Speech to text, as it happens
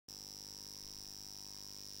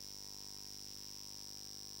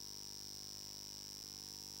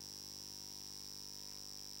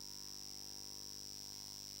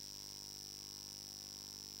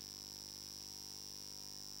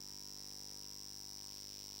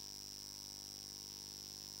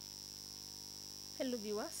Hello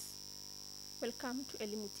viewers, welcome to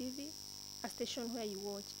Elimu TV, a station where you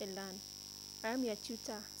watch and learn. I am your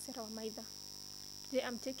tutor, Sarah Maida. Today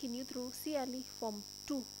I'm taking you through CRE Form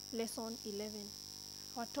 2, Lesson 11.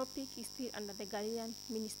 Our topic is still under the Galilean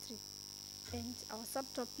ministry, and our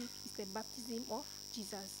subtopic is the baptism of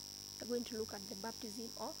Jesus. We're going to look at the baptism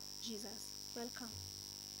of Jesus. Welcome.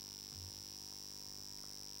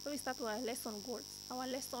 So we start with our lesson goals, our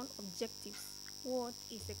lesson objectives. What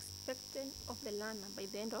is expected of the learner by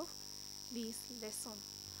the end of this lesson?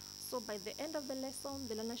 So by the end of the lesson,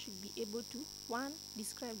 the learner should be able to 1.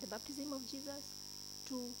 Describe the baptism of Jesus.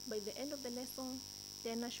 2. By the end of the lesson, the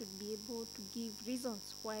learner should be able to give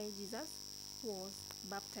reasons why Jesus was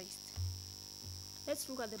baptized. Let's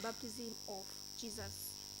look at the baptism of Jesus.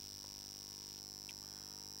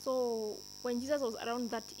 So when Jesus was around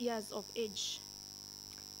 30 years of age,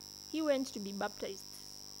 he went to be baptized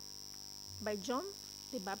by John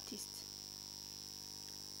the Baptist.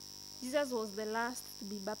 Jesus was the last to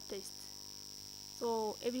be baptized.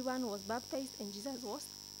 So everyone was baptized and Jesus was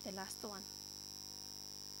the last one.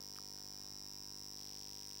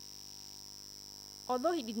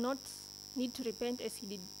 Although he did not need to repent as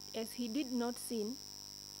he did not sin,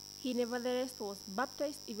 he nevertheless was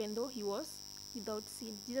baptized even though he was without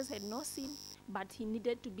sin. Jesus had no sin, but he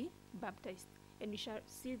needed to be baptized. And we shall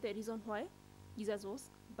see the reason why Jesus was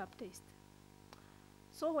baptized.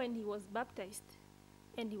 So when he was baptized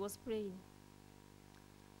and he was praying,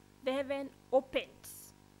 the heaven opened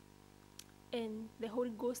and the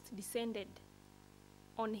Holy Ghost descended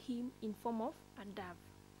on him in form of a dove.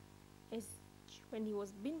 As when he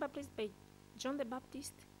was being baptized by John the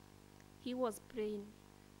Baptist, he was praying.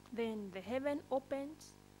 Then the heaven opened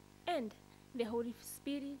and the Holy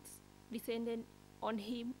Spirit descended on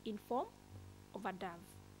him in form of a dove.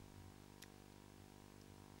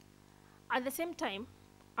 At the same time,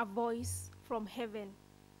 a voice from heaven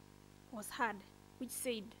was heard, which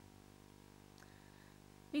said,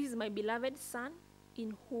 "This is my beloved Son,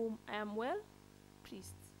 in whom I am well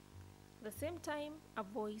pleased." At the same time, a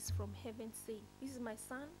voice from heaven said, "This is my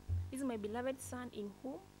Son, this is my beloved Son, in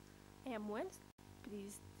whom I am well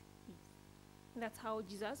pleased with." And that's how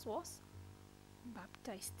Jesus was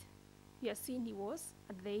baptized. We are seeing he was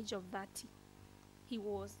at the age of 30. He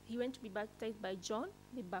went to be baptized by John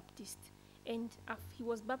the Baptist. And he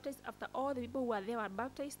was baptized after all the people who were there were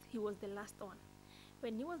baptized. He was the last one.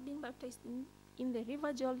 When he was being baptized in the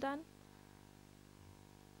river Jordan,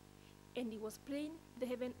 and he was praying, the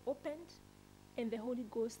heaven opened and the Holy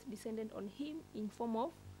Ghost descended on him in form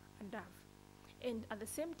of a dove. And at the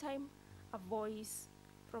same time, a voice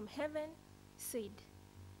from heaven said,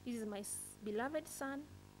 "This is my beloved Son,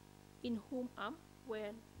 in whom I'm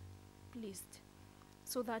well pleased."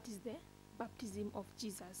 So that is the baptism of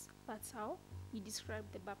Jesus. That's how we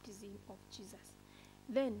describe the baptism of Jesus.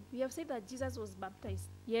 Then we have said that Jesus was baptized,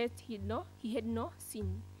 yet he had no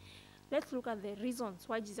sin. Let's look at the reasons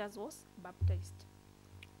why Jesus was baptized.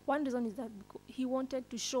 One reason is that he wanted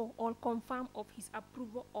to show or confirm of his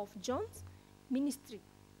approval of John's ministry.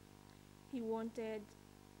 He wanted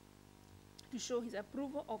to show his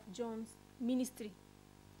approval of John's ministry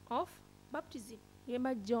of baptism.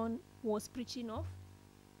 Remember, John was preaching of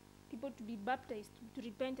people to be baptized, to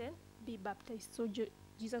repent and be baptized. So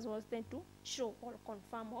Jesus was then to show or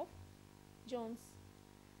confirm of John's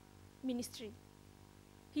ministry.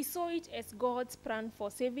 He saw it as God's plan for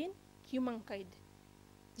saving humankind.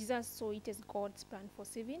 Jesus saw it as God's plan for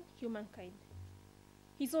saving humankind.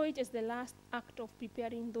 He saw it as the last act of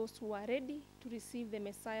preparing those who are ready to receive the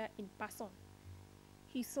Messiah in person.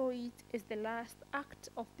 He saw it as the last act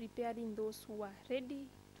of preparing those who are ready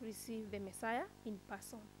to receive the Messiah in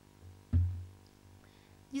person.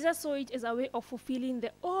 Jesus saw it as a way of fulfilling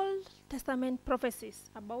the Old Testament prophecies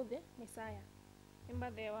about the Messiah. Remember,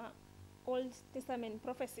 there were Old Testament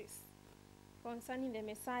prophecies concerning the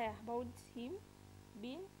Messiah about him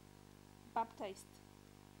being baptized.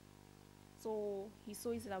 So he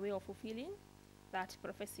saw it as a way of fulfilling that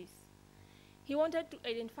prophecies. He wanted to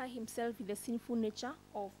identify himself with the sinful nature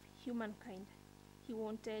of humankind. He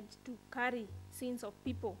wanted to carry sins of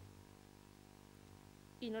people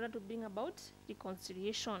in order to bring about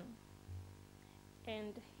reconciliation.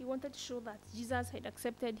 And he wanted to show that Jesus had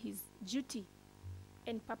accepted his duty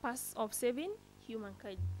and purpose of saving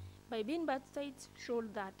humankind. By being baptized,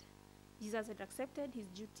 showed that Jesus had accepted his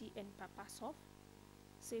duty and purpose of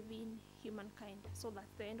saving humankind. So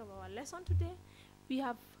that's the end of our lesson today. We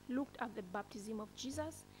have looked at the baptism of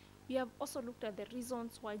Jesus. We have also looked at the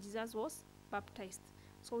reasons why Jesus was baptized.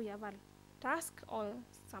 So we have a task or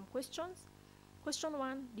some questions. Question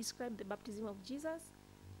 1, describe the baptism of Jesus.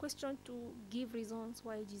 Question 2, give reasons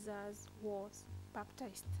why Jesus was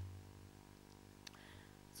baptized.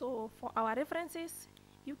 So for our references,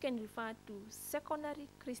 you can refer to Secondary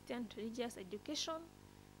Christian Religious Education,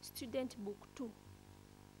 Student Book 2,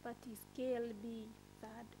 that is KLB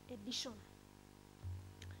 3rd edition.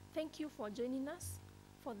 Thank you for joining us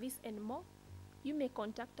for this and more. You may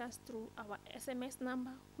contact us through our SMS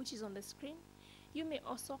number, which is on the screen. You may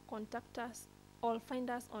also contact us or find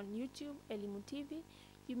us on YouTube, Elimu TV.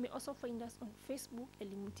 You may also find us on Facebook,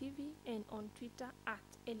 Elimu TV, and on Twitter at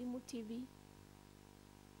Elimu TV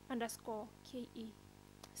 _KE.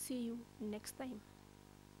 See you next time.